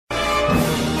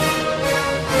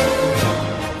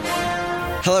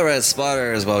Hello, Red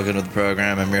Spotters. Welcome to the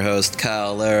program. I'm your host,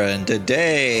 Kyle Lara, and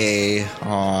today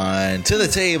on To the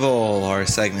Table, our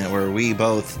segment where we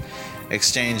both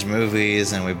exchange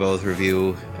movies and we both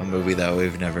review a movie that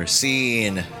we've never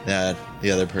seen that the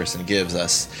other person gives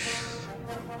us.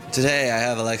 Today I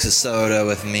have Alexis Soda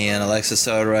with me, and Alexis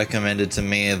Soda recommended to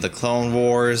me The Clone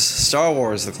Wars, Star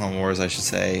Wars The Clone Wars, I should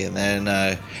say, and then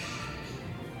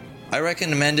I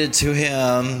recommended to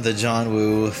him the John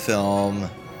Woo film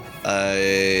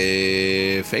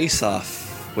Face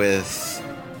Off with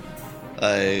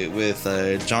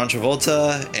John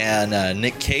Travolta and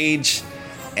Nick Cage,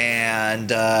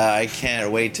 and I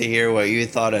can't wait to hear what you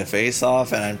thought of Face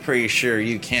Off, and I'm pretty sure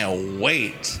you can't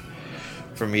wait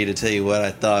for me to tell you what I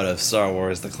thought of Star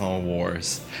Wars The Clone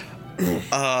Wars.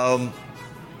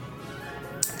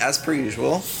 As per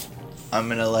usual, I'm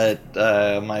gonna let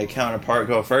my counterpart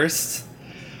go first.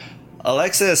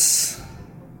 Alexis,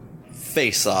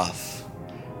 Face Off.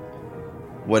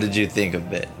 What did you think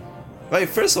of it? Wait,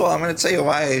 first of all, I'm going to tell you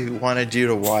why I wanted you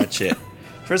to watch it.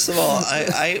 First of all,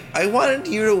 I wanted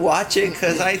you to watch it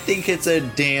because I think it's a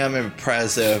damn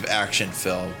impressive action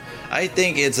film. I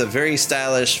think it's a very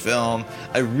stylish film.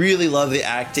 I really love the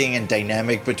acting and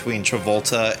dynamic between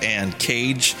Travolta and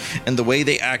Cage, and the way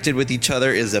they acted with each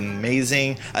other is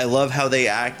amazing. I love how they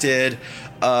acted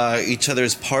each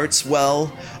other's parts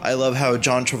well. I love how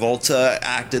John Travolta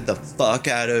acted the fuck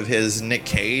out of his Nick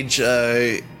Cage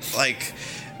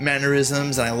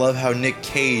mannerisms, and I love how Nick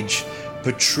Cage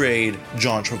portrayed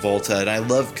John Travolta, and I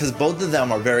love because both of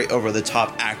them are very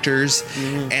over-the-top actors,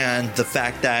 and the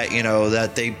fact that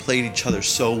that they played each other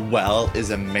so well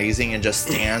is amazing and just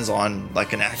stands on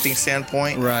like an acting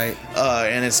standpoint, right?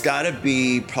 And it's got to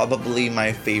be probably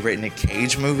my favorite Nick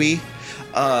Cage movie.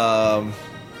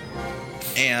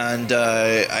 And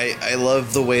I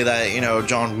love the way that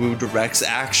John Woo directs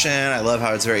action. I love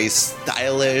how it's very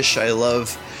stylish. I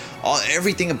love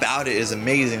everything about it is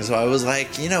amazing. So I was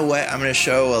like, you know what? I'm gonna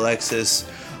show Alexis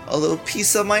a little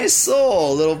piece of my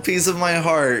soul, a little piece of my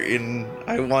heart, and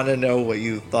I want to know what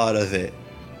you thought of it.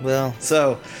 Well,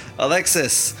 so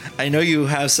Alexis, I know you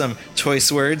have some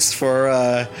choice words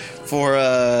for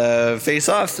Face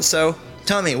Off. So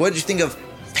tell me, what did you think of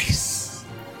Face?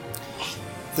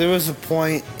 There was a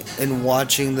point in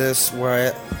watching this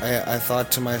where I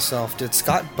thought to myself, did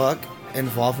Scott Buck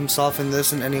involve himself in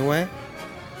this in any way?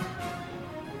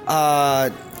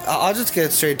 I'll just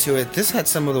get straight to it. This had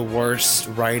some of the worst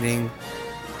writing,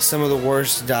 some of the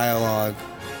worst dialogue,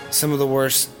 some of the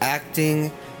worst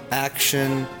action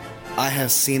I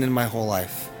have seen in my whole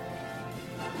life.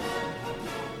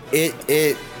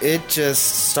 It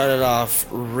just started off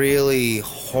really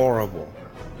horrible.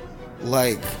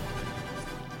 Like,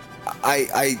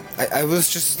 I was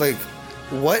just like,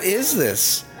 what is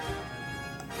this?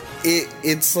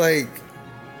 It's like,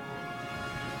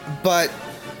 but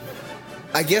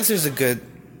I guess there's a good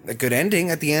ending.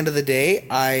 At the end of the day,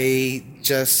 I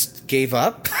just gave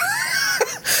up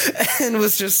and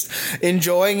was just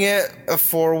enjoying it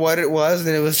for what it was,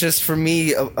 and it was just for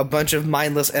me a bunch of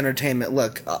mindless entertainment.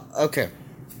 Look, okay.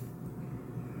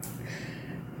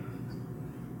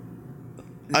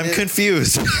 I'm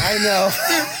confused. I know.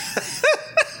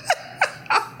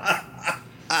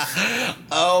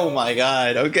 Oh my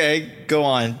god. Okay, go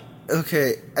on.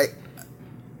 Okay,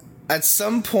 at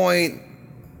some point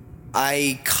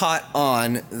I caught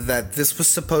on that this was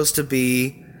supposed to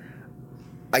be,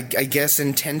 I guess,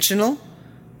 intentional.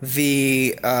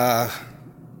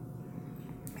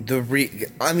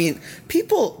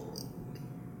 People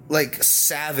like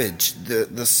savage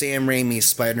the Sam Raimi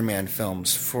Spider-Man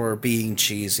films for being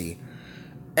cheesy.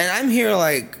 And I'm here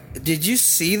like, did you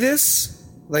see this?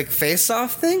 Like, Face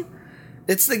Off thing?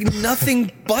 It's like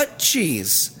nothing but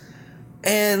cheese.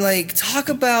 And like, talk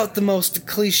about the most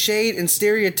cliched and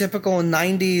stereotypical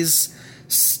 90s,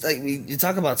 like, you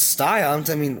talk about style.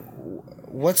 I mean,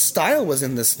 what style was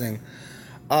in this thing?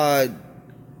 I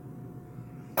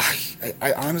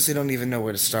honestly don't even know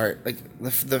where to start. Like,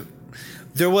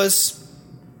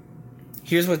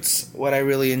 here's what I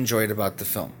really enjoyed about the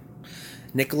film.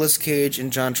 Nicolas Cage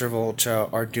and John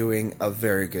Travolta are doing a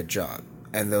very good job,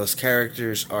 and those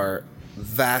characters are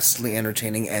vastly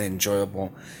entertaining and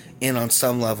enjoyable, and on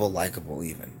some level likable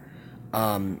even.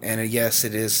 And yes,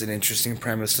 it is an interesting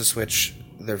premise to switch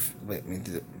their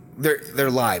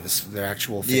lives, their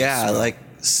actual faces. Yeah, like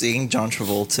seeing John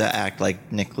Travolta act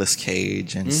like Nicolas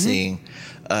Cage and seeing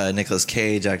Nicolas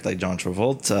Cage act like John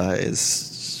Travolta is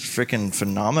freaking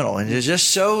phenomenal, and it just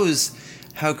shows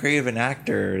how great of an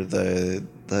actor the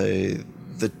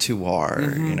two are,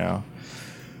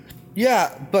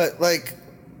 Yeah, but like,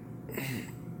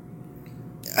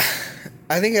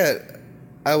 I think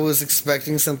I was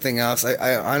expecting something else.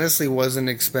 I honestly wasn't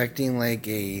expecting like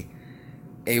a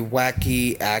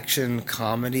wacky action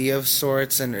comedy of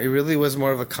sorts, and it really was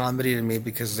more of a comedy to me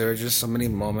because there were just so many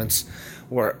moments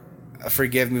where,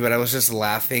 forgive me, but I was just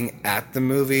laughing at the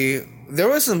movie. There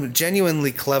were some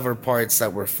genuinely clever parts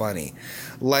that were funny,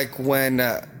 like when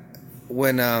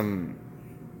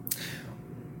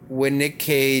Nick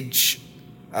Cage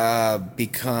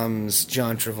becomes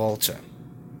John Travolta.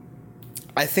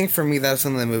 I think for me that's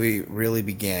when the movie really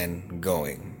began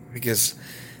going, because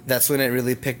that's when it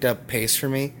really picked up pace for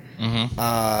me.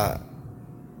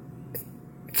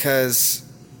 Because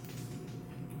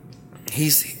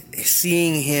he's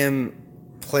seeing him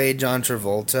play John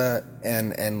Travolta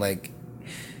and like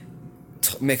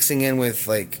mixing in with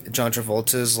like John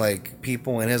Travolta's like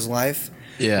people in his life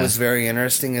was very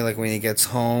interesting. Like when he gets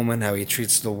home and how he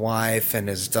treats the wife and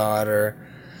his daughter,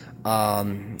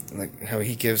 like how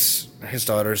he gives his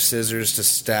daughter scissors to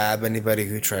stab anybody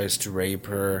who tries to rape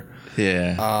her.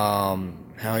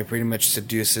 How he pretty much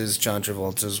seduces John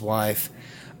Travolta's wife.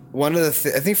 One of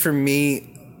the I think for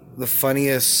me the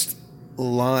funniest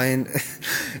line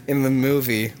in the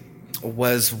movie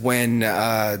was when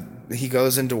he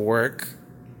goes into work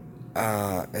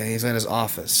and he's in his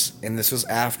office, and this was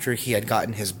after he had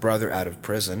gotten his brother out of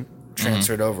prison,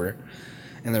 transferred over,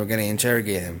 and they were going to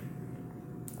interrogate him.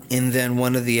 And then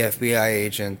one of the FBI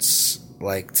agents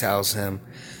like tells him,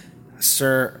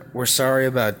 "Sir, we're sorry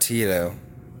about Tito."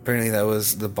 Apparently that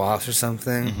was the boss or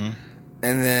something.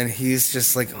 And then he's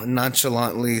just like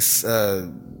nonchalantly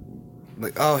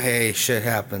like, "Oh hey, shit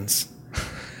happens."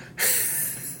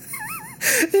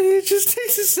 And he just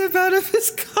takes a sip out of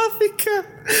his coffee cup.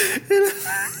 And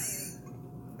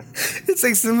it's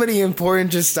like somebody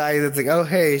important just died. That's like, "Oh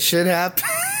hey, shit happens."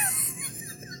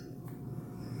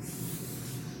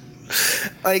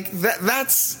 Like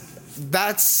that's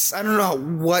I don't know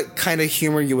what kind of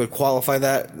humor you would qualify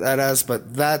that as,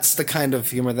 but that's the kind of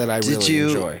humor that I really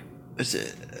enjoy.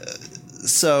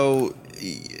 So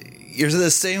you're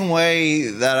the same way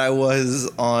that I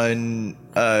was on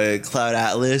Cloud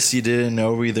Atlas. You didn't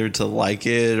know whether to like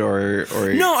it or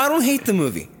No, I don't hate the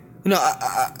movie. No,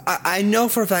 I know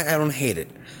for a fact I don't hate it.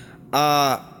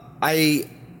 I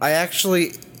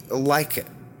actually like it.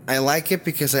 I like it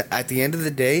because at the end of the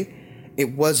day,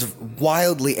 it was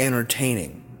wildly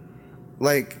entertaining.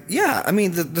 Like, yeah, I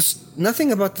mean,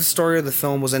 nothing about the story of the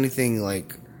film was anything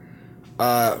like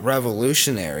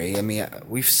revolutionary. I mean,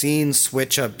 we've seen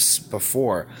switch ups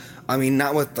before. I mean,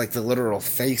 not with like the literal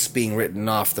face being written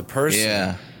off the person.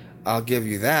 Yeah, I'll give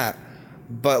you that.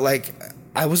 But like,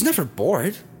 I was never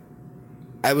bored.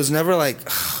 I was never like,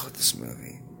 oh, this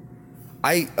movie.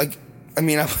 I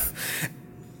mean,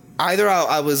 either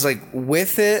I was like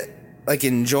with it, like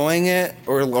enjoying it,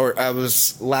 or I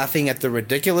was laughing at the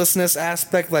ridiculousness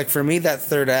aspect. Like for me, that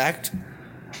third act,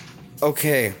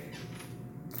 okay,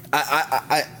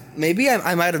 I maybe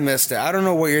I might have missed it. I don't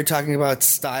know what you're talking about.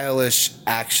 Stylish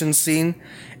action scene.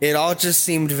 It all just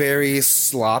seemed very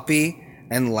sloppy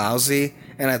and lousy,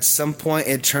 and at some point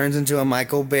it turns into a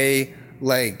Michael Bay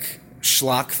like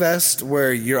schlockfest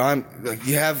where you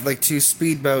have like two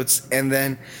speedboats and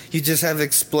then you just have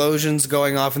explosions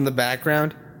going off in the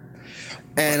background.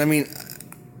 And I mean,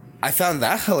 I found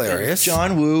that hilarious.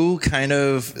 John Woo kind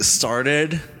of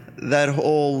started that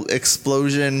whole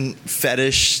explosion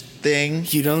fetish thing.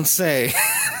 You don't say.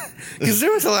 Because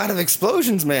there was a lot of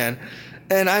explosions, man.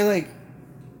 And I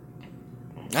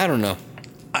don't know.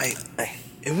 I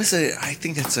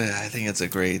think it's a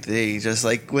great thing. Just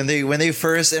like when they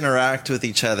first interact with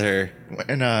each other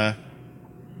in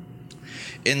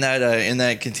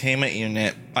that containment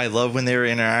unit. I love when they were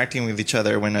interacting with each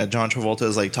other, when John Travolta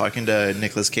is like talking to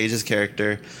Nicolas Cage's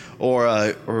character,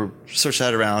 or switch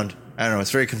that around. I don't know,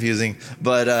 it's very confusing.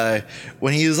 But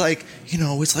when he was like,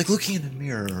 it's like looking in a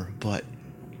mirror, but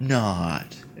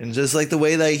not. And just like the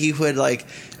way that he would like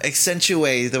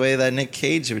accentuate the way that Nick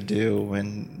Cage would do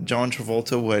when John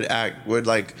Travolta would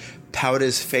like pout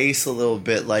his face a little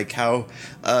bit, like how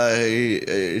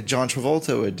John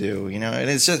Travolta would do, and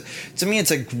it's just, to me,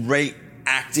 it's a great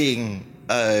acting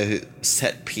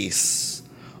set piece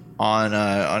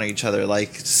on each other.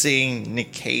 Like seeing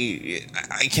Nick Cage,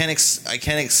 I can't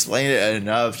explain it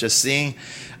enough. Just seeing,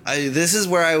 this is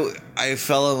where I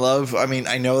fell in love. I mean,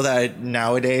 I know that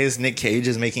nowadays Nick Cage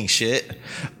is making shit,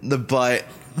 but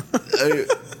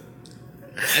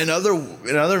in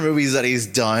other movies that he's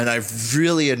done, I've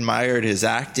really admired his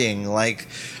acting. Like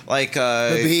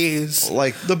the bees,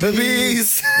 like the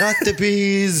bees, not the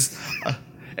bees.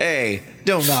 Hey,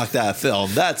 don't knock that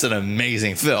film. That's an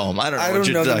amazing film. I don't know I what don't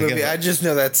you're know the talking movie. about. I just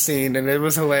know that scene, and it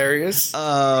was hilarious.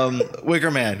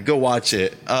 Wicker Man, go watch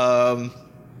it. I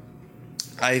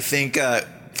think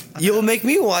You'll make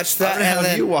me watch that, I'm gonna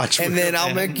have you watch and Wicker then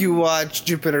I'll Man. make you watch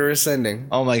Jupiter Ascending.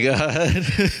 oh my god.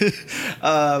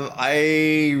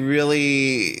 I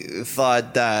really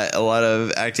thought that a lot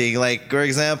of acting, like for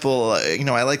example,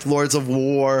 I liked Lords of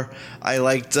War. I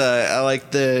liked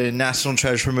the National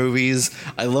Treasure movies.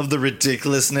 I love the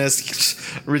ridiculousness.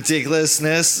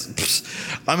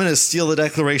 I'm gonna steal the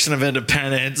Declaration of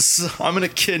Independence. I'm gonna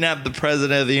kidnap the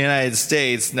President of the United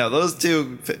States. Now those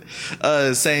two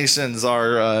sanctions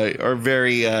are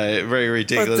very very But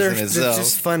ridiculous they're in itself.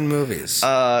 just fun movies.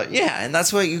 Yeah, and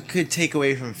that's what you could take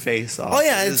away from Face Off. Oh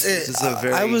yeah, It's just a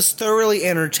very. I was thoroughly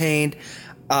entertained.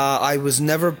 I was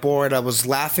never bored. I was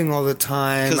laughing all the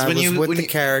time. I was with the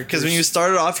characters. Because when you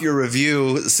started off your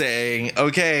review saying,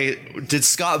 "Okay, did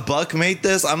Scott Buck make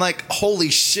this?" I'm like, "Holy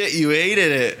shit, you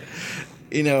hated it!"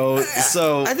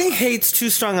 So I think hate's too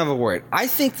strong of a word. I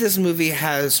think this movie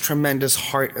has tremendous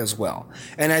heart as well.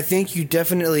 And I think you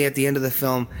definitely, at the end of the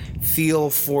film, feel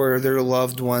for their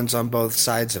loved ones on both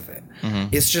sides of it.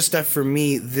 It's just that for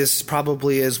me, this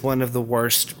probably is one of the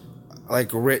worst,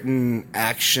 written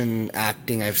acting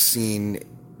I've seen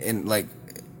in,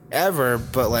 ever.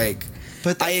 But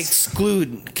But I that's-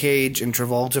 exclude Cage and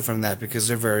Travolta from that because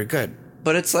they're very good.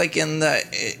 but it's like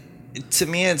to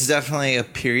me, it's definitely a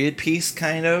period piece,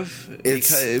 kind of,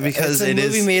 because it's a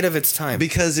movie made of its time.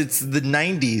 because it's the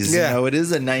 '90s. Yeah. It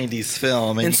is a '90s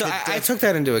film, And so I took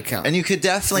that into account. And you could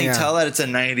definitely Yeah. tell that it's a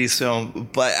 '90s film,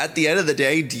 but at the end of the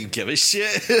day, do you give a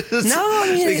shit? No,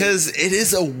 I mean, because it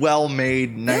is a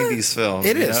well-made '90s film.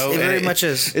 it you is. know? It very And much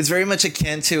is. It's very much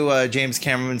akin to James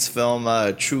Cameron's film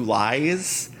True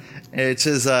Lies. It's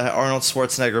his Arnold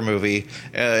Schwarzenegger movie.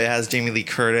 It has Jamie Lee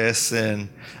Curtis and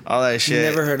all that shit.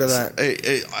 Never heard of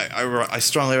that. I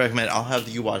strongly recommend. I'll have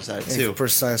you watch that too.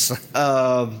 Precisely.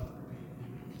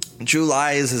 True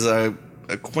Lies is a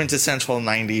quintessential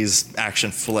 '90s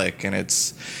action flick, and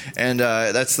that's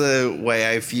the way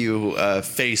I view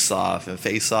Face Off. And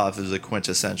Face Off is a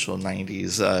quintessential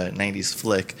 '90s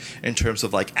flick in terms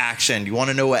of action. You want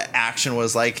to know what action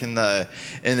was like in the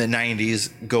 '90s?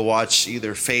 Go watch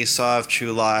either Face Off,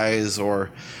 True Lies,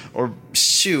 or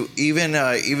shoot, even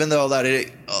though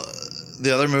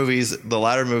the other movies, the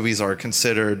latter movies, are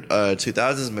considered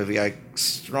 2000s movie. I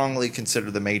strongly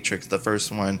consider The Matrix, the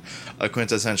first one, a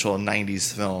quintessential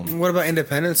 '90s film. What about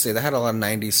Independence Day? That had a lot of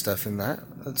 '90s stuff in that.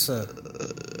 That's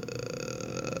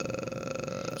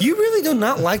You really do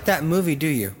not like that movie, do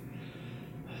you?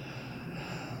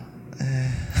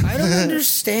 I don't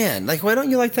understand. Why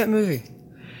don't you like that movie?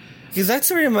 Because that's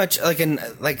very much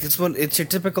it's your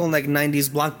typical '90s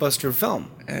blockbuster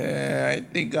film. I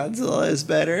think Godzilla is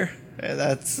better.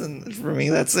 That's, for me,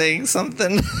 that's saying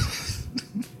something.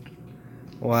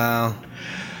 Wow.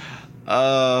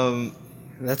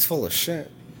 That's full of shit.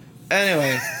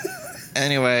 Anyway,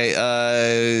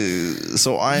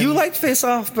 so You liked Face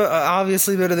Off, but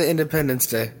obviously better than Independence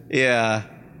Day. yeah.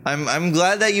 I'm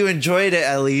glad that you enjoyed it,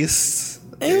 at least.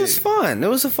 It was fun.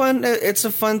 It's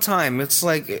a fun time. It's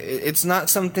it's not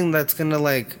something that's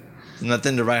gonna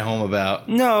Nothing to write home about.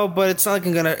 no, but it's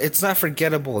not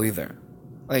forgettable either.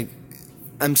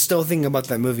 I'm still thinking about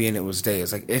that movie and it was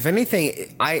days. If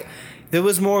anything, there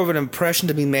was more of an impression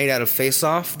to be made out of Face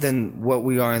Off than what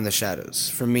We Are in the Shadows,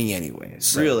 for me anyway.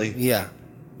 So, Really? Yeah.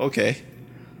 Okay.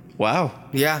 Wow.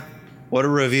 Yeah. What a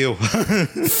review.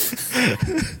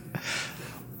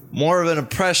 More of an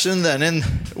impression than in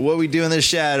What We Do in the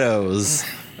Shadows.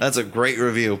 That's a great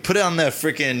review. Put it on that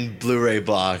freaking Blu-ray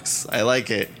box. I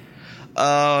like it.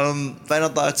 Final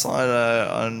thoughts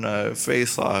on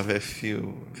Face Off, if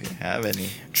you have any.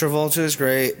 Travolta is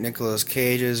great. Nicolas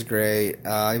Cage is great.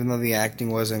 Even though the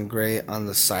acting wasn't great on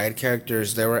the side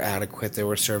characters, they were adequate. They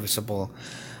were serviceable.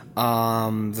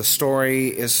 The story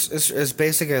is as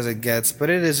basic as it gets, but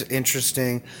it is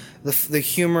interesting. The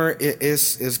humor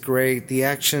is great. The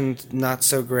action not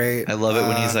so great. I love it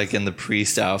when he's in the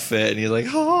priest outfit and he's like,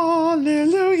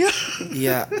 hallelujah.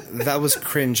 Yeah, that was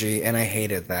cringy, and I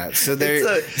hated that. So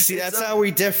It's how we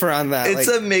differ on that. It's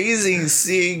amazing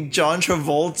seeing John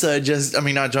Travolta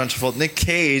not John Travolta, Nick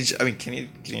Cage. Can you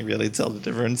really tell the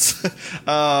difference?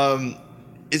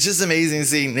 It's just amazing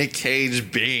seeing Nick Cage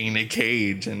being Nick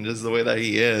Cage and just the way that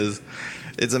he is.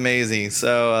 It's amazing.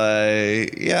 So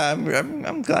yeah,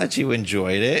 I'm glad you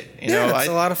enjoyed it. You know, it's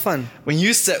a lot of fun. When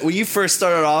you first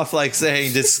started off like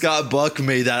saying did Scott Buck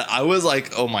made that, I was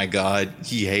like, oh my god,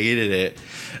 he hated it.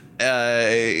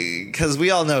 Because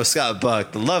we all know Scott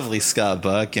Buck, the lovely Scott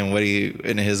Buck, and what he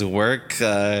in his work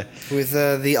with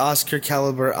the Oscar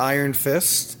caliber Iron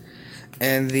Fist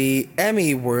and the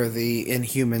Emmy-worthy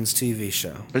Inhumans TV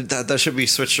show. That should be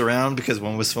switched around because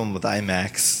one was filmed with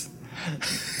IMAX.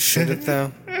 Should it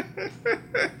though?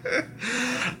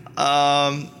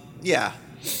 Yeah,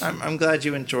 I'm glad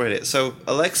you enjoyed it. So,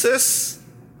 Alexis,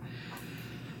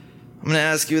 I'm gonna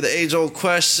ask you the age-old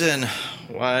question: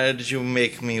 why did you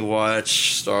make me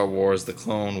watch Star Wars: The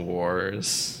Clone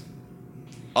Wars?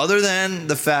 Other than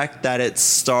the fact that it's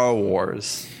Star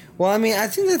Wars. Well, I mean, I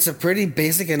think that's a pretty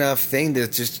basic enough thing to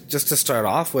just to start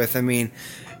off with. I mean,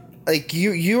 like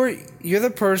you're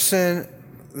the person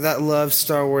that loves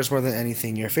Star Wars more than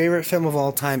anything. Your favorite film of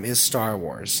all time is Star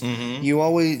Wars. Mm-hmm.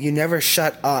 You never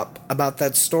shut up about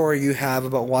that story you have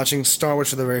about watching Star Wars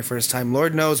for the very first time.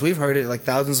 Lord knows we've heard it like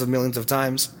thousands of millions of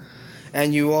times,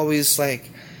 and you always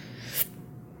like,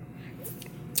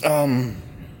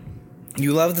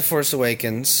 you love The Force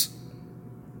Awakens.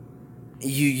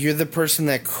 You're the person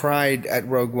that cried at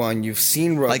Rogue One. You've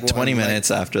seen Rogue One like 20 minutes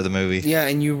after the movie. Yeah,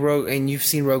 and you've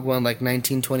seen Rogue One like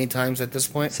 19, 20 times at this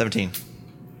point. 17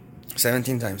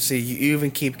 times. See, you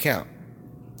even keep count.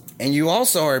 And you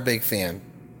also are a big fan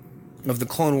of the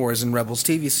Clone Wars and Rebels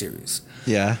TV series.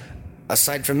 Yeah.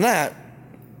 Aside from that,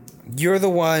 you're the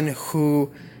one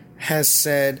who has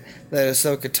said that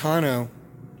Ahsoka Tano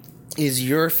is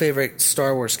your favorite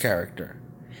Star Wars character.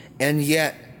 And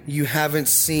yet, you haven't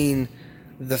seen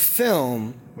the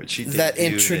film that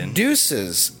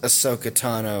introduces Ahsoka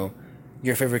Tano,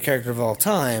 your favorite character of all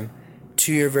time,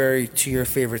 to your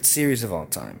favorite series of all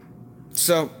time.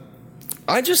 So,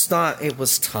 I just thought it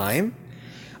was time.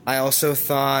 I also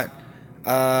thought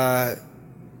I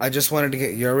just wanted to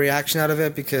get your reaction out of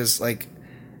it because, like,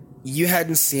 you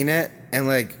hadn't seen it, and,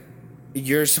 like,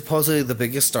 you're supposedly the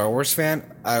biggest Star Wars fan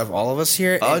out of all of us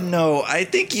here. Oh, no, I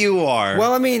think you are.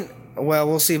 Well, I mean,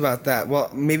 we'll see about that. Well,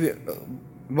 maybe...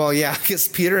 Well, yeah, because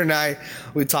Peter and I,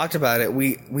 we talked about it.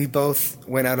 We both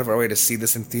went out of our way to see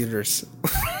this in theaters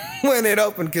when it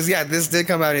opened. Because, yeah, this did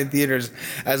come out in theaters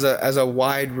as a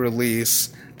wide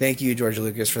release. Thank you, George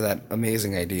Lucas, for that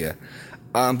amazing idea.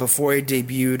 Before it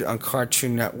debuted on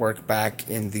Cartoon Network back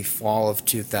in the fall of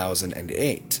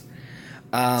 2008.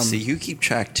 So you keep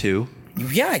track, too?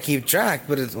 Yeah, I keep track,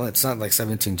 but it's not like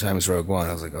 17 times Rogue One.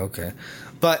 I was like, okay.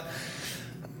 But...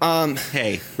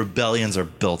 hey, rebellions are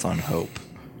built on hope.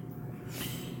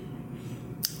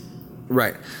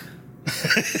 Right.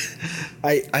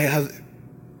 I have...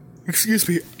 Excuse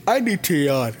me. I need to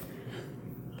yawn.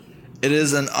 It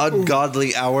is an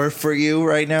ungodly hour for you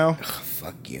right now. Ugh,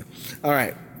 fuck you. All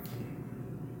right.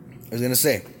 I was going to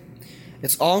say,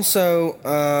 it's also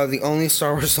the only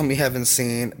Star Wars film we haven't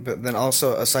seen, but then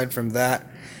also, aside from that,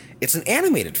 it's an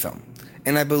animated film.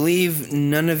 And I believe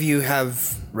none of you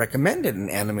have recommended an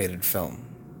animated film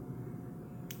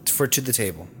for To the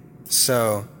Table.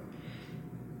 So,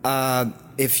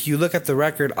 if you look at the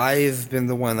record, I've been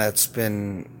the one that's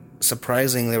been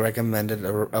surprisingly recommended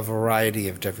a variety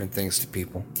of different things to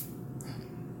people.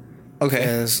 Okay.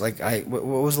 Because, like, what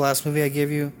was the last movie I gave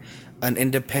you? An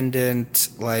independent,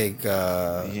 like...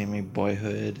 you gave me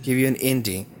Boyhood. Give you an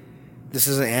indie. This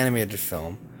is an animated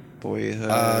film.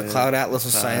 Boyhood. Cloud Atlas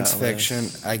was science fiction.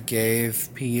 I gave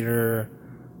Peter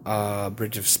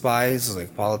Bridge of Spies,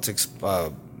 like politics,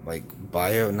 not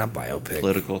biopic.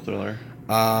 Political thriller.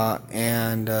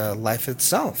 And Life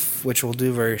Itself, which we'll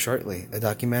do very shortly. A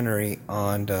documentary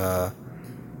on, oh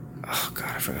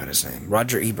God, I forgot his name.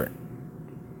 Roger Ebert.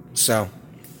 So,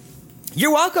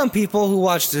 you're welcome, people who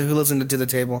listened to The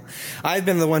Table. I've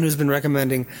been the one who's been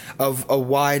recommending a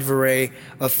wide array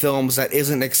of films that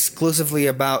isn't exclusively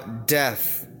about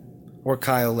death or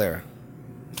Kyle Lara.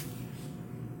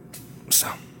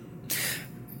 So,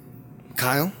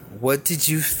 Kyle, what did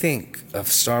you think of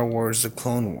Star Wars: The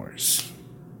Clone Wars?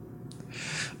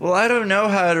 Well, I don't know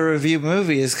how to review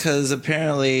movies because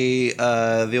apparently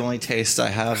the only taste I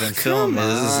have in film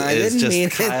is just mean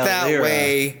Kyle it that Lara.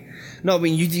 way. No, I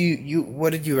mean you. What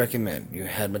did you recommend? You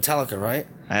had Metallica, right?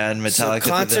 I had Metallica. So,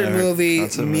 concert movie,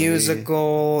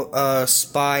 musical,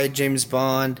 spy, James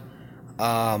Bond.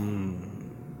 What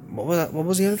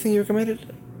was the other thing you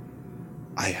recommended?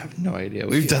 I have no idea.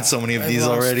 We've done so many of these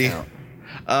already.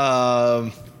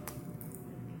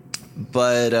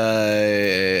 But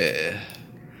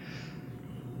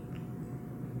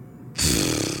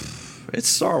it's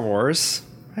Star Wars.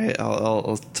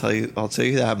 I'll tell you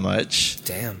that much.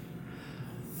 Damn.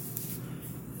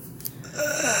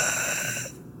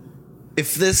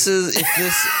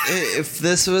 if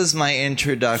this was my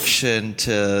introduction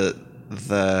to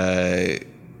the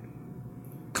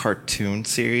cartoon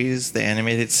series, the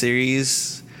animated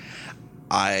series,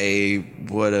 I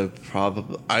would have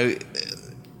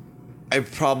I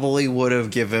probably would have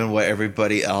given what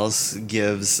everybody else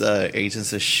gives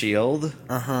Agents of Shield.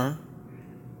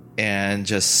 And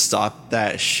just stop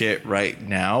that shit right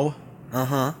now.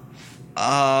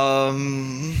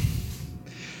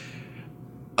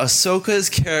 Ahsoka's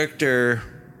character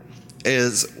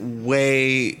is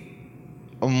way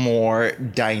more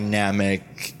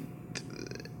dynamic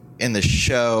in the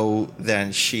show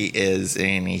than she is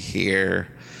in here.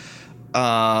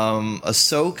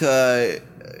 Ahsoka,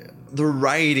 the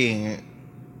writing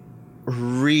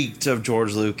reeked of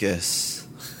George Lucas.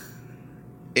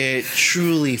 It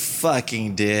truly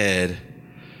fucking did.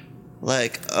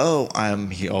 Like, oh,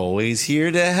 I'm always here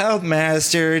to help,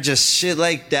 Master. Just shit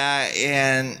like that.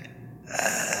 And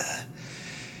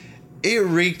it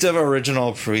reeked of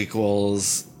original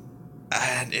prequels.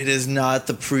 And it is not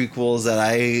the prequels that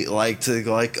I like to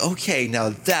go like, okay, now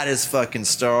that is fucking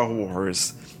Star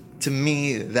Wars. To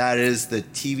me, that is the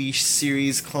TV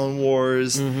series Clone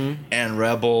Wars and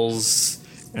Rebels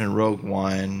and Rogue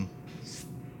One.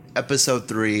 Episode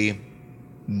 3.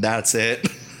 That's it.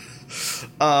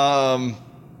 And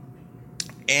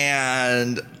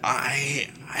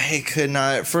I could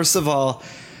not. First of all,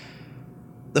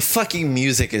 the fucking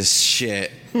music is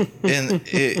shit, and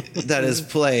that is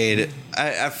played.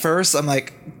 At first, I'm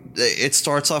like, it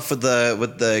starts off with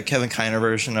the Kevin Kiner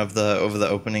version of the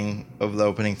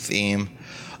opening theme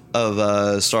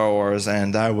of Star Wars,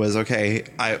 and I was okay.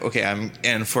 I'm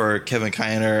in for Kevin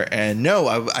Kiner, and no,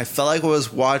 I felt like I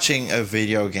was watching a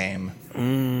video game.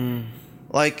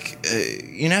 Like,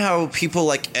 you know how people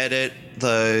like edit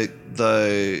the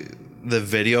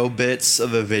video bits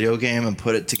of a video game and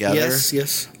put it together?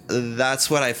 Yes. That's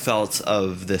what I felt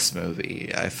of this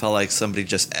movie. I felt like somebody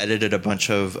just edited a bunch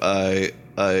of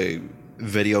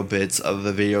video bits of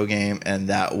the video game, and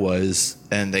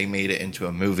they made it into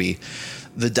a movie.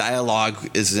 The dialogue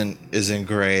isn't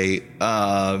great.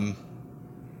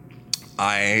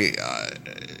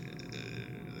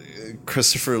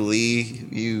 Christopher Lee,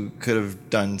 you could have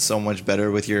done so much better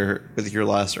with your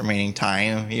last remaining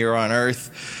time here on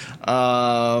Earth.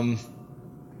 I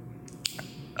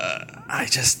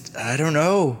don't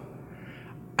know.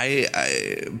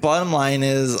 I bottom line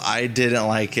is I didn't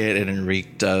like it, and it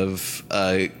reeked of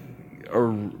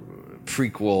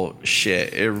prequel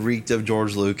shit. It reeked of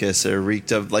George Lucas. It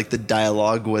reeked of, like, the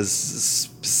dialogue was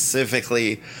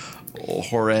specifically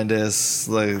horrendous.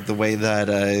 Like the way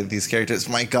that these characters,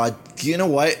 my god, you know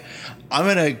what, I'm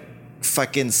gonna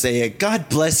fucking say it. God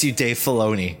bless you, Dave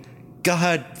Filoni.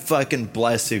 God fucking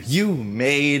bless you. You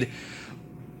made,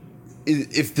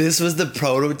 if this was the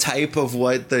prototype of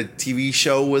what the TV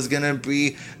show was gonna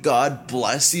be, God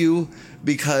bless you,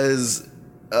 because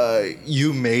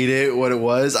you made it what it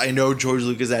was. I know George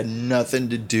Lucas had nothing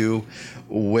to do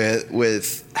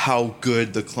with how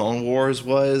good the Clone Wars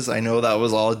was. I know that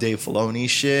was all Dave Filoni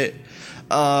shit.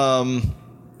 I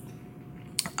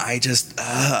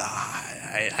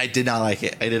did not like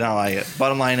it.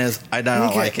 Bottom line is, I did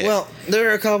not like it. Well, there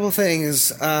are a couple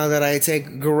things that I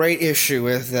take great issue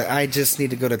with that I just need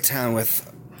to go to town with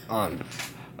on.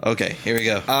 Okay, here we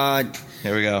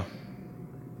go.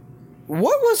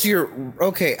 What was your...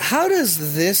 Okay, how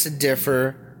does this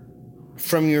differ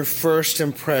from your first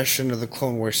impression of the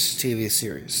Clone Wars TV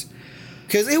series?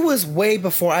 Because it was way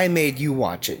before I made you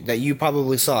watch it, that you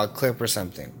probably saw a clip or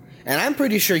something. And I'm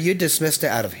pretty sure you dismissed it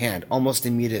out of hand almost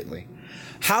immediately.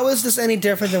 How is this any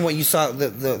different than what you saw,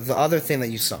 the other thing that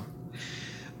you saw?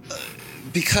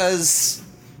 Because...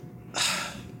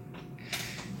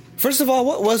 First of all,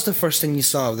 what was the first thing you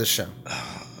saw of this show?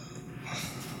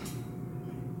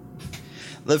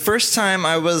 The first time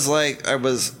I was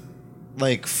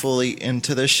fully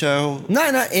into the show.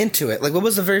 Not into it. Like, what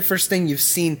was the very first thing you've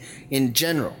seen in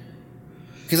general?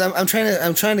 Because I'm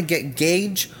trying to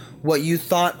gauge what you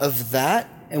thought of that,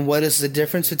 and what is the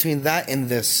difference between that and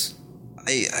this.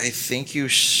 I think you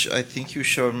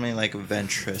showed me like a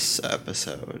Ventress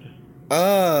episode.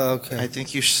 Oh, okay. I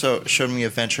think you showed me a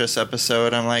Ventress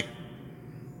episode. I'm like,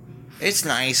 it's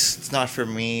nice. It's not for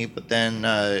me. But then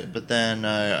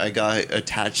I got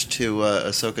attached to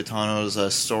Ahsoka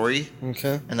Tano's story.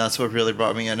 Okay. And that's what really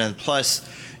brought me in. And plus,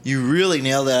 you really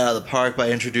nailed it out of the park by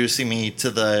introducing me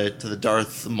to the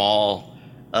Darth Maul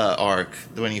arc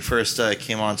when he first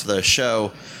came onto the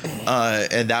show,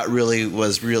 and that really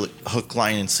was really hook,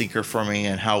 line, and sinker for me,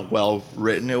 and how well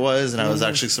written it was. And I was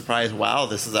actually surprised. Wow,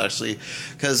 this is actually,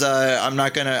 because I'm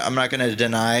not gonna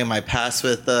deny my past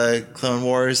with Clone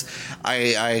Wars.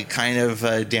 I kind of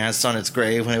danced on its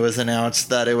grave when it was announced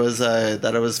that it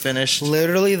was finished.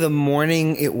 Literally the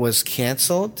morning it was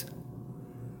canceled,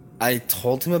 I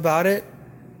told him about it,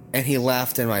 and he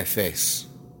laughed in my face.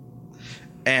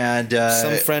 And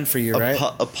some friend for you, right?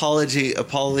 Apology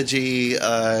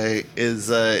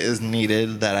is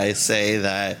needed that I say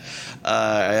that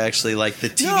I actually like the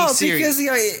TV series.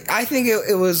 No, because I think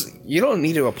it was. You don't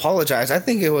need to apologize. I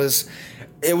think it was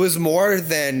more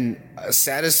than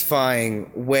satisfying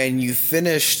when you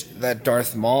finished that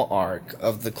Darth Maul arc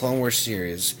of the Clone Wars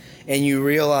series and you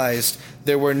realized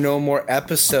there were no more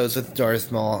episodes with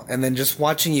Darth Maul, and then just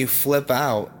watching you flip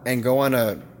out and go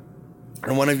on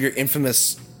one of your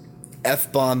infamous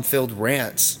F-bomb filled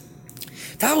rants.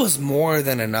 That was more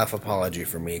than enough apology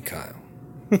for me, Kyle.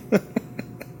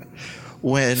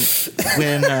 when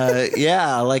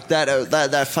like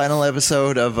that final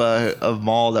episode of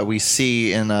Maul that we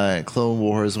see in Clone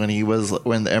Wars when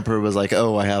the Emperor was like,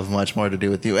 "Oh, I have much more to do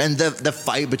with you," and the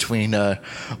fight between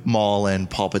Maul and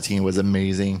Palpatine was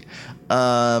amazing.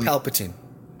 Palpatine.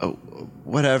 Oh,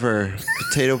 whatever.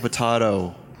 Potato.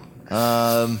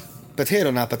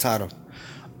 Potato, not potato.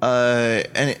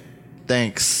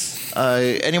 Thanks.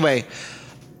 Anyway,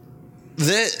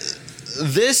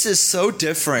 this is so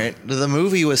different. The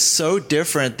movie was so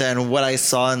different than what I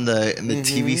saw in the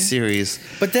TV series.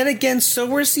 But then again, so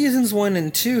were seasons 1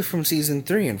 and 2 from season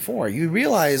 3 and 4. You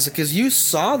realize, because you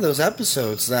saw those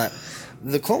episodes, that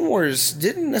the Clone Wars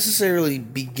didn't necessarily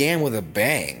begin with a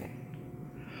bang.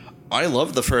 I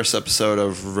loved the first episode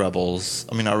of Rebels.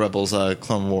 I mean, not Rebels,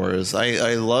 Clone Wars.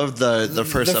 I loved the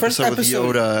first episode with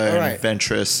Yoda and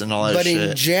Ventress and all that shit. But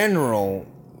in general,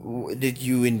 did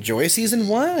you enjoy season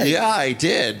 1? Yeah, I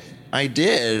did. I could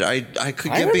get behind.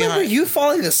 I remember you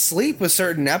falling asleep with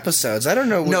certain episodes. I don't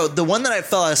know. No, the one that I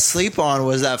fell asleep on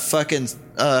was that fucking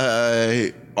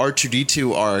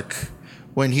R2-D2 arc.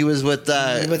 When he was with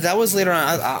that... But that was later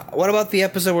on. What about the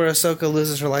episode where Ahsoka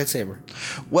loses her lightsaber?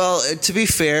 Well, to be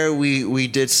fair, we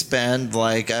did spend,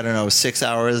 6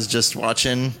 hours just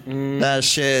watching that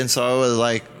shit. And so I was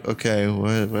like, okay,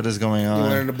 what is going on? You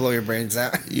wanted to blow your brains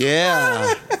out?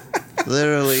 Yeah.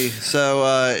 Literally.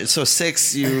 So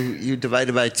 6, you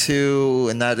divided by 2,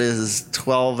 and that is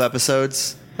 12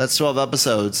 episodes. That's 12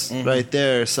 episodes right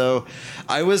there. So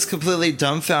I was completely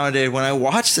dumbfounded when I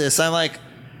watched this. I'm like...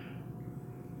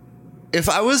 If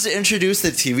I was to introduce the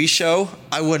TV show,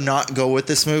 I would not go with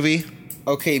this movie.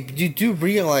 Okay, you do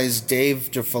realize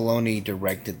Dave Filoni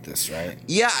directed this, right?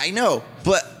 Yeah, I know,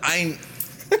 but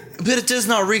it does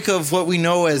not reek of what we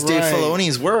know as Dave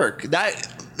Filoni's work.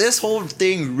 This whole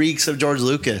thing reeks of George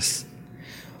Lucas.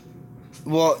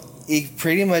 Well, it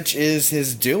pretty much is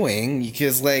his doing,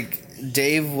 because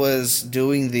Dave was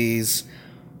doing these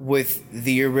with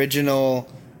the original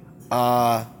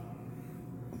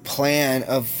plan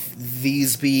of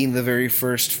these being the very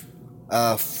first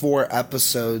 4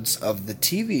 episodes of the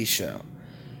TV show.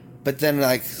 But then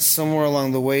somewhere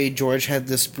along the way, George had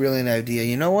this brilliant idea.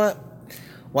 You know what?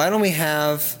 Why don't we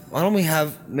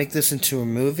make this into a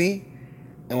movie,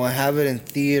 and we'll have it in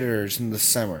theaters in the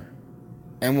summer,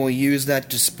 and we'll use that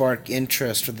to spark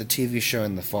interest for the TV show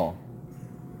in the fall.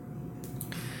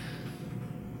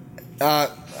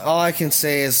 All I can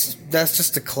say is that's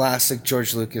just a classic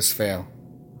George Lucas fail.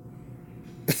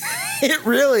 It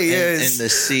really is. In the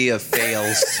sea of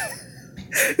fails.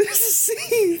 There's a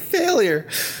sea of failure.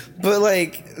 But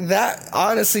that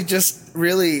honestly just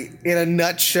really, in a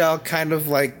nutshell, kind of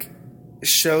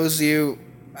shows you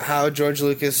how George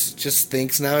Lucas just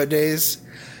thinks nowadays.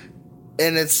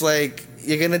 And it's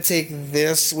you're going to take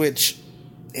this, which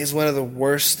is one of the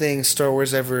worst things Star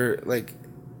Wars ever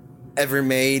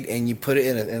made, and you put it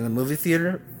in a movie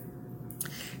theater.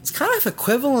 It's kind of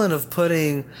equivalent of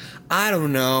putting, I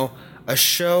don't know, a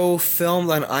show filmed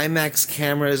on IMAX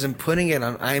cameras and putting it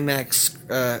on IMAX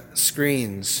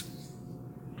screens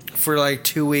for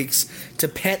 2 weeks to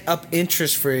pent up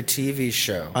interest for a TV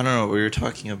show. I don't know what you're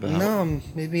talking about. No,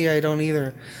 maybe I don't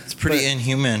either. It's pretty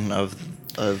inhuman of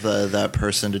that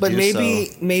person to do so. But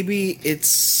maybe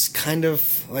it's kind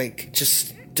of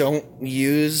just don't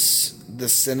use the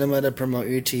cinema to promote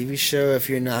your TV show if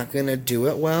you're not going to do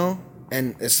it well,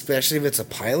 and especially if it's a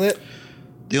pilot.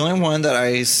 The only one that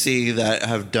I see that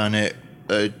have done it,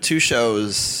 2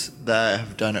 shows that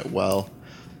have done it well.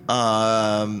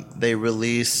 They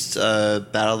released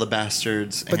Battle of the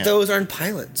Bastards. But those aren't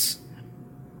pilots.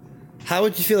 How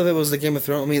would you feel if it was the Game of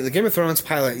Thrones? I mean, the Game of Thrones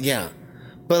pilot, yeah.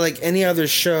 But like any other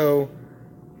show,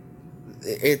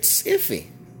 it's iffy.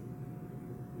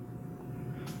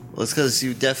 Well, it's because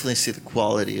you definitely see the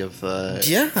quality of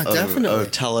definitely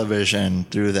of television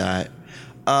through that.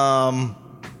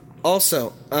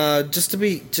 Also, just to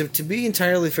be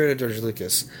entirely fair to George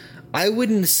Lucas, I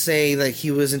wouldn't say that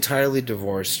he was entirely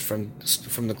divorced from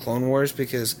the Clone Wars,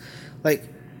 because like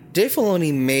Dave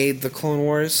Filoni made the Clone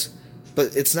Wars,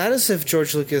 but it's not as if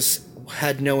George Lucas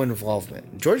had no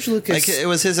involvement. George Lucas, Like, it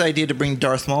was his idea to bring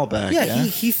Darth Maul back. yeah, Yeah,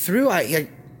 he threw.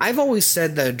 I've always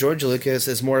said that George Lucas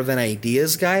is more of an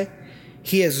ideas guy.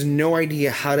 He has no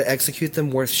idea how to execute them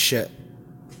worth shit.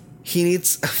 He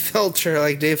needs a filter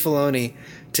like Dave Filoni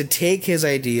to take his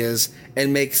ideas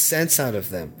and make sense out of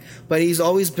them. But he's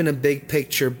always been a big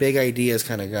picture, big ideas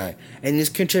kind of guy. And he's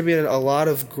contributed a lot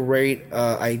of great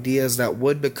ideas that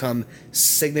would become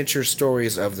signature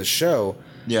stories of the show.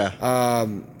 yeah.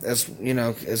 As you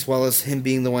know, as well as him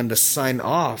being the one to sign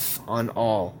off on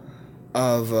all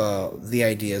of the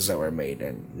ideas that were made,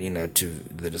 and you know, to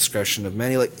the discretion of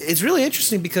many. Like, it's really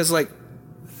interesting because like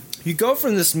you go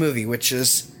from this movie, which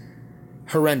is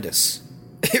horrendous.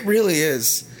 It really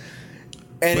is.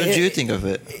 And What did you think of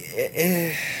it?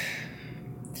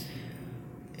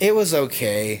 It was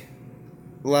okay.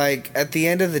 Like, at the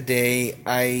end of the day,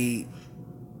 I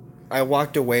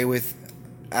walked away with.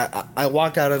 I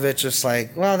walked out of it just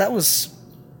like, well, that was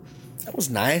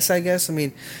nice, I guess. I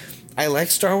mean, I like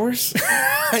Star Wars,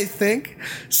 I think.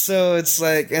 So it's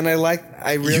like, and I like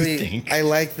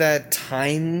that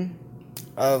time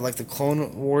of like the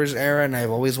Clone Wars era, and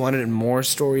I've always wanted more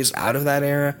stories out of that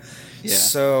era. Yeah.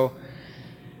 So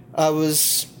I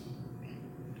was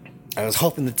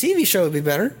hoping the TV show would be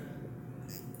better,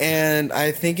 and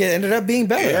I think it ended up being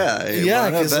better. Yeah,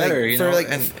 because better. like, You for know, like,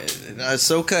 and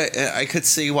Ahsoka, I could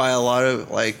see why a lot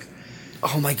of like.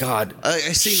 oh my god, I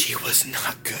see. she was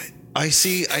not good. I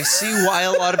see why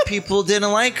a lot of people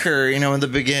didn't like her. You know, in the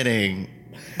beginning.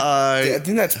 I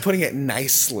think that's putting it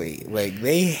nicely. Like,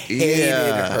 they hated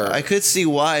her. I could see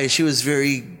why. She was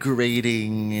very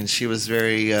grating, and she was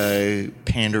very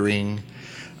pandering,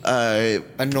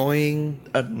 Annoying.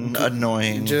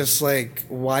 annoying. Just like,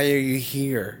 why are you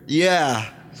here? Yeah.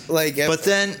 Like, But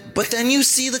then you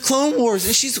see the Clone Wars,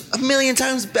 and she's a million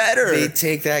times better. they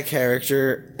take that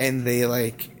character and they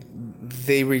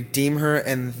redeem her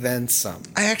and then some.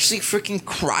 I actually freaking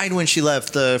cried when she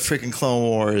left the freaking Clone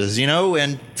Wars, you know?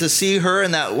 And to see her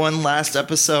in that one last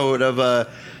episode of The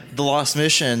Lost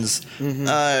Missions,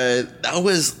 that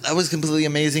was completely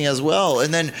amazing as well.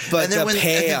 And then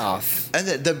payoff.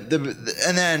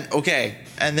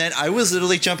 And then I was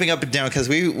literally jumping up and down because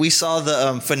we saw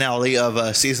the finale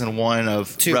of season 1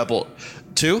 of Two. Rebel.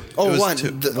 2? Oh, It was one.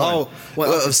 two. Well,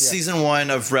 yeah. Season 1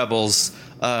 of Rebels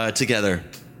together.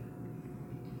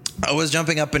 I was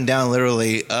jumping up and down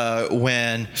literally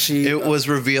when it was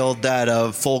revealed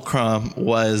that Fulcrum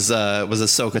was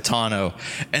Ahsoka Tano,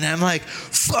 and I'm like,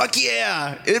 "Fuck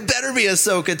yeah! It better be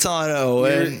Ahsoka Tano!"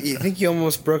 And You think you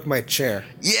almost broke my chair.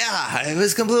 yeah, it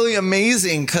was completely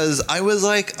amazing because I was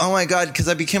like, "Oh my god!" Because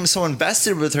I became so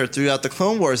invested with her throughout the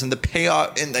Clone Wars, and the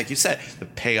payoff, and like you said, the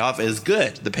payoff is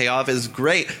good. The payoff is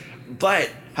great, but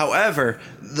however,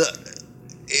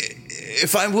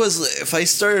 if I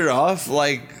started off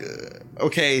like,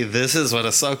 okay, this is what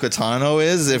Ahsoka Tano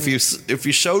is. If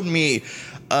you showed me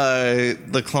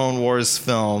the Clone Wars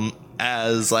film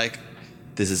as like,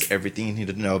 this is everything you need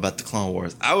to know about the Clone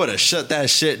Wars, I would have shut that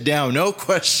shit down, no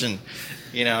question.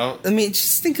 You know. I mean,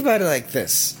 just think about it like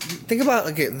this. Think about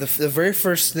like the very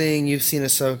first thing you've seen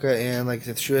Ahsoka in, like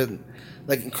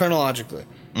like chronologically,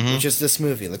 which is this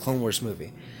movie, the Clone Wars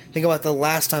movie. Think about the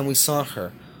last time we saw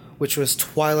her, which was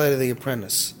Twilight of the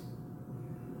Apprentice.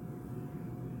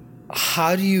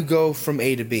 How do you go from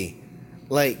A to B?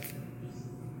 Like,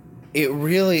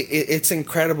 it's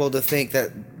incredible to think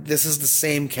that this is the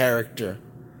same character,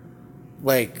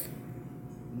 like,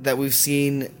 that we've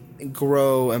seen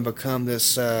grow and become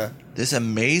this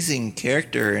amazing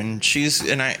character, and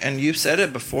you've said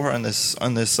it before on this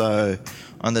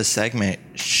segment.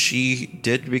 She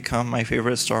did become my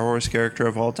favorite Star Wars character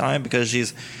of all time because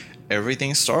she's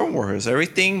everything Star Wars,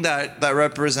 everything that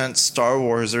represents Star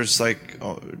Wars. There's like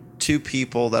two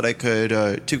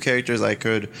characters I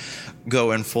could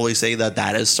go and fully say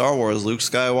that is Star Wars: Luke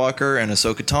Skywalker and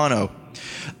Ahsoka Tano.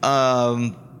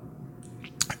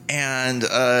 And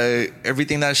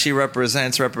everything that she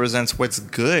represents what's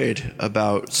good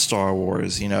about Star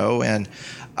Wars, you know. And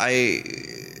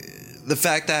the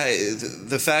fact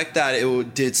that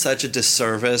it did such a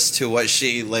disservice to what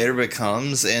she later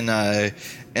becomes in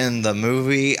in the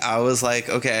movie, I was like,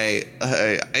 okay,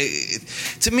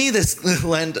 to me this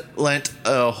lent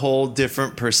a whole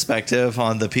different perspective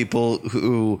on the people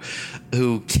who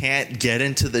can't get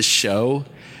into the show,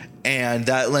 and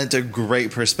that lent a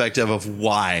great perspective of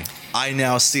why. I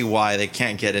now see why they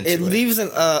can't get into it. It leaves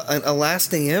a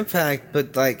lasting impact,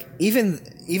 but like even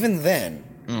then,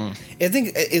 I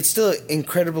think it's still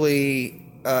incredibly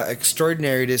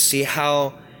extraordinary to see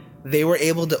how they were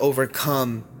able to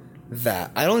overcome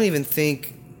that. I don't even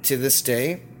think to this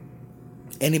day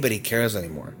anybody cares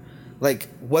anymore. Like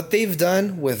what they've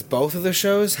done with both of the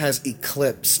shows has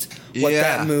eclipsed what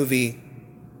that movie.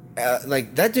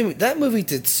 That movie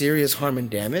did serious harm and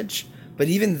damage. But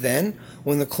even then,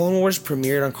 when the Clone Wars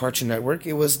premiered on Cartoon Network,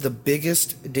 it was the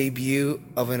biggest debut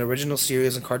of an original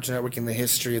series on Cartoon Network in the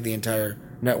history of the entire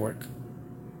network.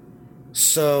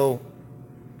 So,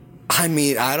 I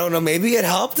mean, I don't know. Maybe it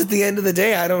helped at the end of the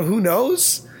day. Who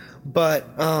knows? But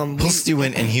we'll see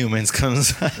when Inhumans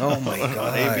comes out. Oh my god,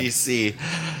 on ABC.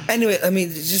 Anyway, I mean,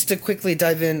 just to quickly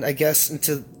dive in, I guess,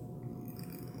 into.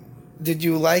 Did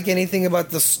you like anything about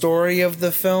the story of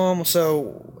the film?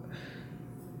 So,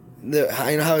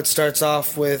 I know how it starts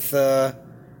off with, The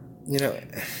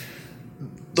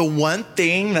one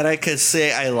thing that I could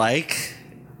say I like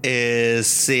is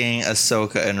seeing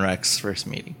Ahsoka and Rex first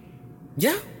meeting.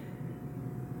 Yeah.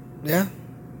 Yeah.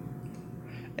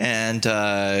 And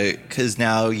because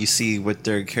now you see what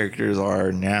their characters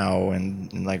are now,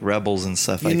 and like Rebels and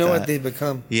stuff like that. You know what they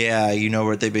become. Yeah, you know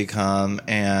what they become,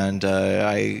 and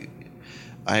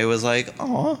I was like,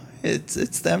 oh,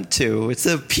 it's them too. It's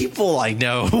the people I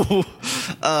know.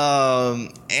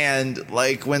 And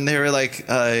like when they were like,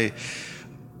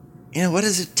 what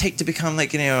does it take to become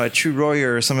like, a true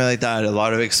warrior or something like that? A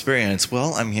lot of experience.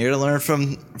 Well, I'm here to learn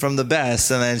from the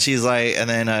best. And then she's like, and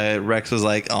then Rex was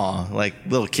like, oh, like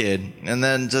little kid. And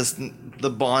then just the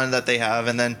bond that they have.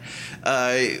 And then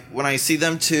when I see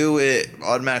them too, it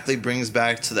automatically brings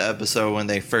back to the episode when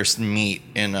they first meet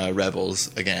in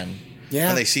Rebels again. Yeah.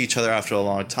 And they see each other after a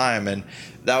long time. And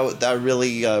that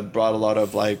really brought a lot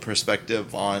of like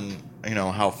perspective on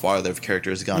how far their character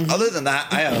has gone. Mm-hmm. Other than that,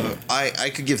 I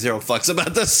could give zero fucks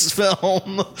about this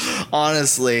film.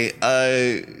 Honestly,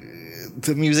 the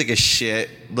music is shit.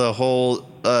 The whole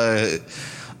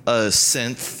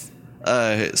synth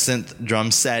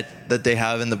drum set that they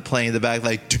have in the playing in the back,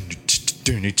 like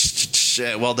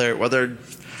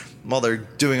while they're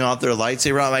doing off their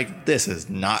lightsaber, I'm like, this is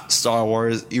not Star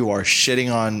Wars. You are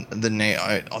shitting on the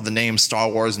name Star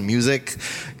Wars music,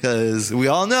 because we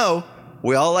all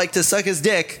like to suck his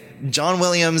dick. John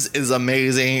Williams is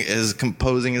amazing. His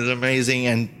composing is amazing,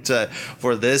 and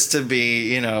for this to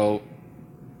be, the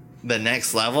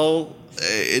next level,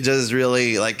 it just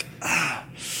really like,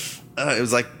 it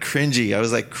was like cringy. I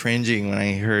was like cringing when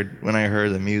I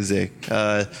heard the music.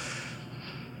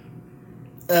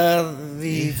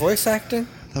 The voice acting.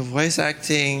 The voice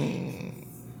acting.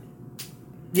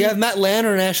 Yeah, Matt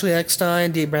Lanner and Ashley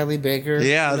Eckstein, D. Bradley Baker.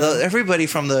 Yeah, everybody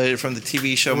from the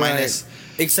TV show, minus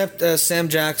except Sam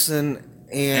Jackson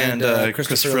and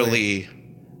Christopher Lee.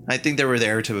 I think they were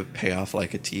there to pay off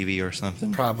like a TV or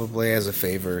something. Probably as a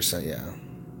favor. So yeah.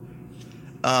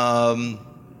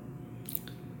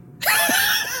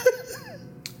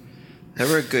 They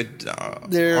were good.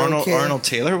 Arnold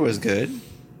Taylor was good.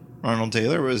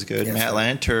 Yes, Matt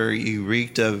Lanter, you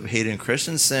reeked of Hayden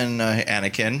Christensen,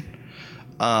 Anakin.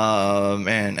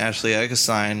 And Ashley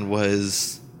Eckstein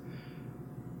was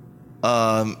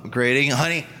grading.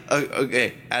 Honey,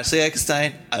 okay, Ashley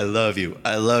Eckstein, I love you.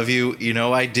 You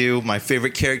know I do. My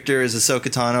favorite character is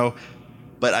Ahsoka Tano,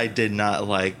 but I did not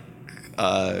like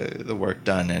the work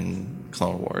done in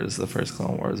Clone Wars, the first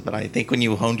Clone Wars. But I think when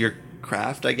you honed your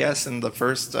craft, I guess, in the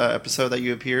first episode that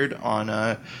you appeared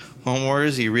on Clone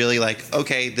Wars, you really like,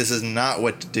 okay, this is not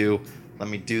what to do. Let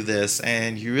me do this.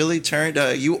 And you really turned,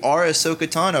 you are Ahsoka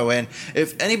Tano. And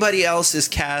if anybody else is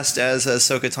cast as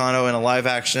Ahsoka Tano in a live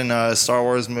action Star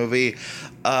Wars movie,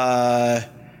 God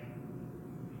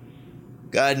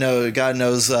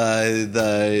knows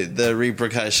the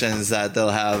repercussions that they'll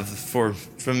have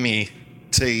from me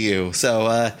to you.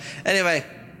 So anyway,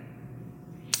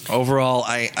 overall,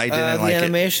 I didn't like it. The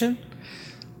animation?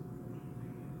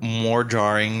 More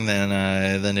jarring than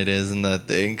it is in the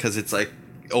thing, because it's like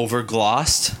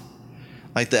overglossed.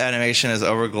 Like the animation is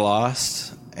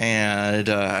overglossed, and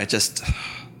I just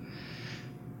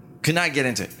could not get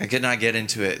into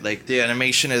it. Like the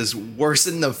animation is worse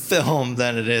in the film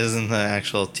than it is in the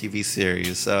actual TV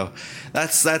series. So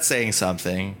that's saying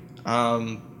something.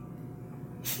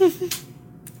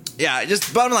 Yeah,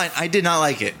 just bottom line, I did not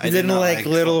like it. I didn't like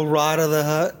Little Rod of the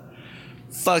Hutt?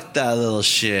 Fuck that little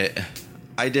shit.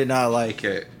 I did not like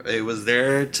it. It was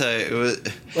there to. It was.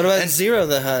 What about Zero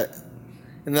the Hutt?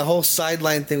 And the whole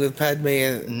sideline thing with Padme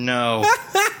and... No.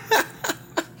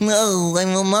 No, I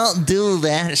will not do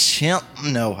that shit.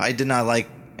 No, I did not like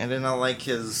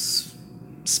his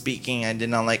speaking. I did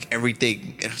not like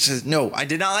everything. It's just, no, I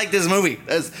did not like this movie.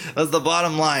 That's the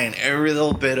bottom line. Every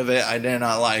little bit of it I did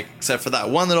not like, except for that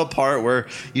one little part where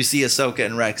you see Ahsoka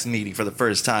and Rex meeting for the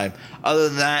first time. Other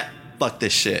than that, fuck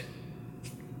this shit.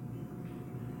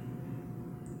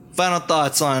 Final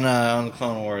thoughts on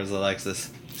Clone Wars, Alexis.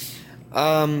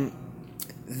 The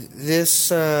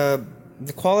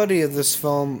quality of this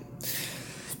film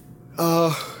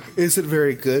isn't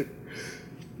very good.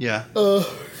 Yeah. I'm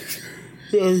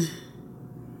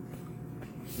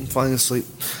falling asleep.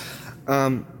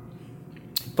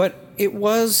 But it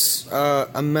was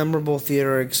a memorable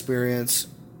theater experience,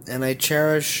 and I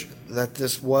cherish that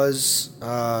this was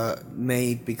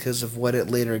made because of what it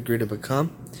later grew to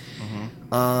become.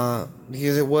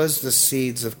 Because it was the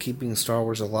seeds of keeping Star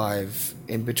Wars alive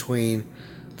in between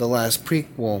the last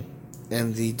prequel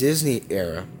and the Disney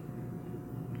era.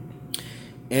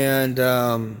 And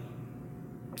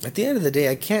at the end of the day,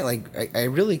 I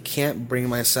really can't bring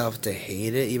myself to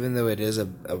hate it, even though it is a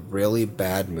really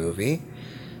bad movie.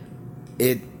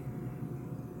 I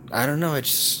don't know, it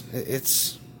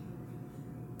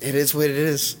is what it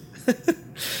is.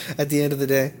 At the end of the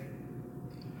day.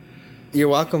 You're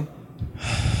welcome.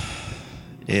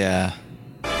 Yeah.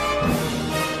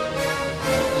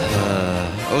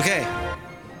 Okay.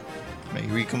 Let me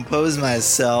recompose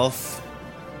myself.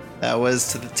 That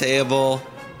was To the Table.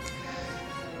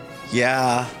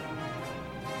 Yeah.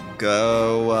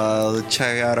 Go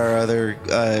check out our other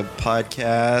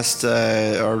podcast,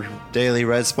 our daily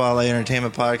Red Spotlight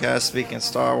Entertainment podcast, Speaking of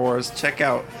Star Wars. Check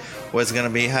out what's going to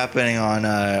be happening on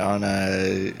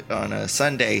a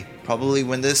Sunday. Probably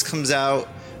when this comes out,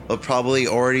 it'll probably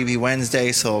already be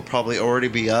Wednesday, so it'll probably already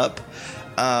be up.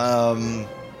 But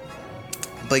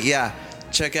yeah,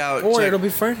 check out. Or it'll be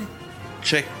Friday.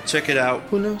 Check it out.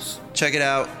 Who knows? Check it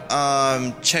out.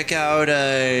 Check out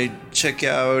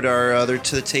our other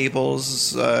To the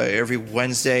Tables every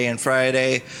Wednesday and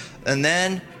Friday, and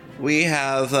then we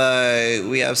have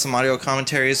some audio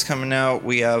commentaries coming out.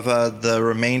 We have the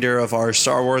remainder of our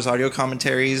Star Wars audio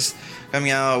commentaries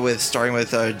coming out, starting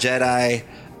with Jedi,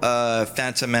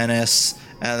 Phantom Menace,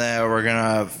 and then we're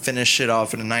gonna finish it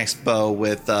off in a nice bow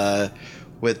with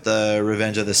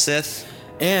Revenge of the Sith.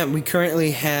 And we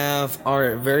currently have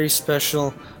our very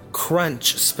special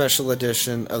Crunch special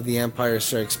edition of the Empire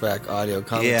Strikes Back audio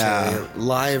commentary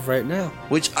live right now.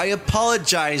 Which I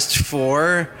apologized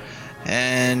for,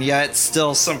 and yet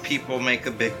still some people make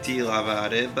a big deal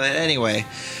about it. But anyway,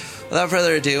 without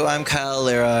further ado, I'm Kyle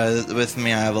Lira. With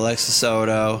me, I have Alexis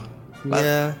Soto.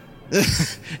 Yeah.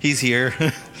 He's here.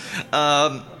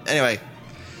 Anyway,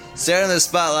 stay in the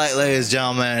spotlight, ladies and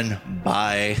gentlemen.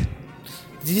 Bye.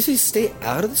 Did you say stay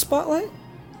out of the spotlight?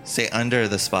 Stay under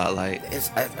the spotlight.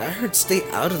 I heard stay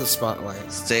out of the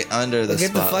spotlight. Stay under the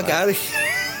spotlight. Get the fuck out of here.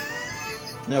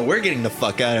 No, we're getting the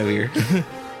fuck out of here.